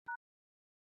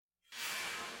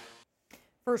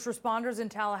First responders in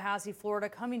Tallahassee, Florida,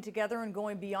 coming together and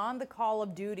going beyond the call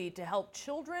of duty to help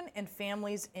children and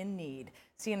families in need.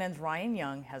 CNN's Ryan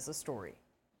Young has the story.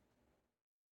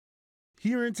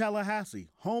 Here in Tallahassee,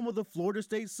 home of the Florida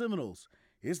State Seminoles,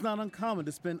 it's not uncommon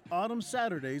to spend autumn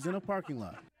Saturdays in a parking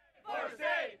lot. Florida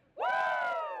State, woo!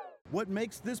 What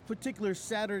makes this particular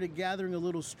Saturday gathering a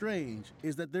little strange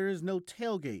is that there is no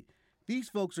tailgate. These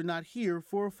folks are not here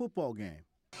for a football game.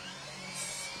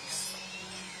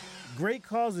 Great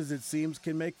causes, it seems,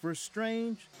 can make for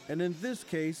strange, and in this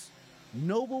case,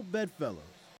 noble bedfellows.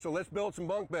 So let's build some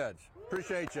bunk beds.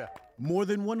 Appreciate you. More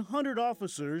than 100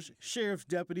 officers, sheriff's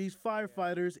deputies,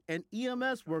 firefighters, and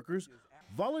EMS workers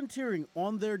volunteering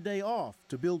on their day off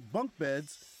to build bunk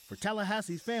beds for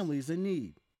Tallahassee's families in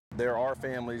need. There are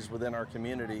families within our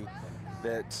community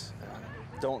that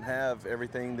don't have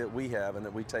everything that we have and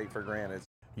that we take for granted.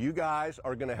 You guys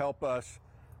are going to help us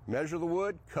measure the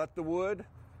wood, cut the wood,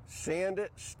 sand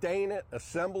it, stain it,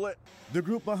 assemble it. The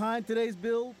group behind today's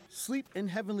build, Sleep in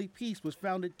Heavenly Peace, was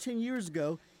founded 10 years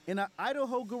ago in an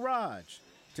Idaho garage.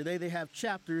 Today they have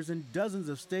chapters in dozens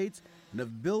of states and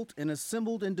have built and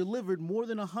assembled and delivered more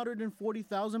than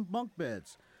 140,000 bunk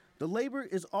beds. The labor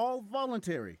is all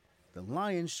voluntary. The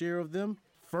lion's share of them,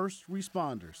 first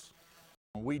responders.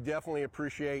 We definitely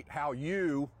appreciate how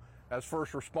you, as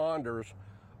first responders,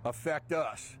 affect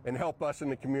us and help us in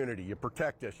the community. You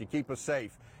protect us, you keep us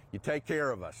safe, you take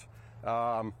care of us.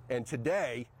 And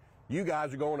today, you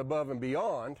guys are going above and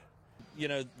beyond. You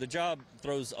know, the job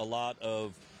throws a lot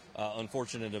of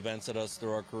unfortunate events at us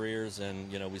through our careers, and,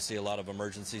 you know, we see a lot of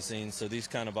emergency scenes. So these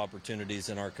kind of opportunities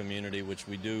in our community, which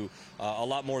we do a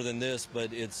lot more than this,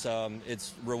 but it's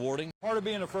rewarding. Part of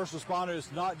being a first responder is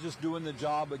not just doing the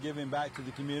job, but giving back to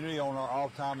the community on our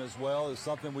off time as well. It's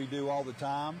something we do all the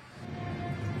time.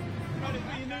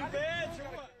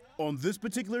 On this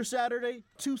particular Saturday,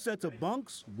 2 sets of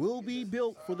bunks will be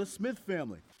built for the Smith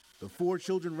family. The 4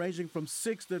 children ranging from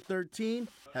 6 to 13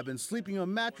 have been sleeping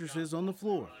on mattresses on the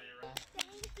floor.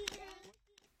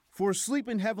 For Sleep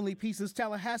in Heavenly Peace's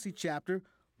Tallahassee chapter,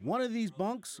 one of these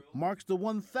bunks marks the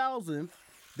 1,000th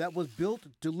that was built,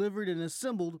 delivered, and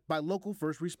assembled by local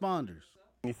first responders.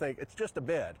 You think it's just a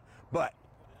bed, but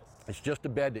it's just a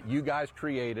bed that you guys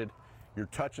created. You're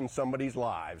touching somebody's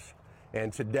lives,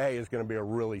 and today is going to be a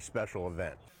really special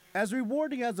event. As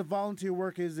rewarding as the volunteer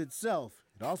work is itself,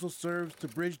 it also serves to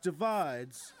bridge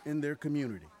divides in their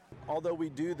community. Although we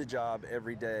do the job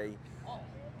every day,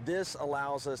 this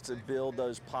allows us to build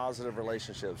those positive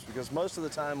relationships, because most of the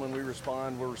time when we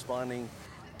respond, we're responding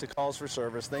to calls for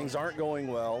service. Things aren't going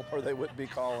well, or they wouldn't be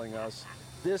calling us.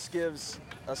 This gives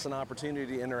us an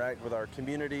opportunity to interact with our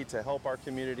community, to help our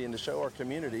community, and to show our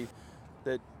community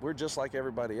that we're just like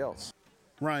everybody else.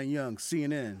 Ryan Young,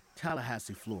 CNN,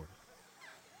 Tallahassee, Florida.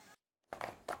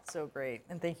 So great.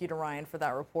 And thank you to Ryan for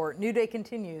that report. New Day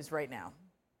continues right now.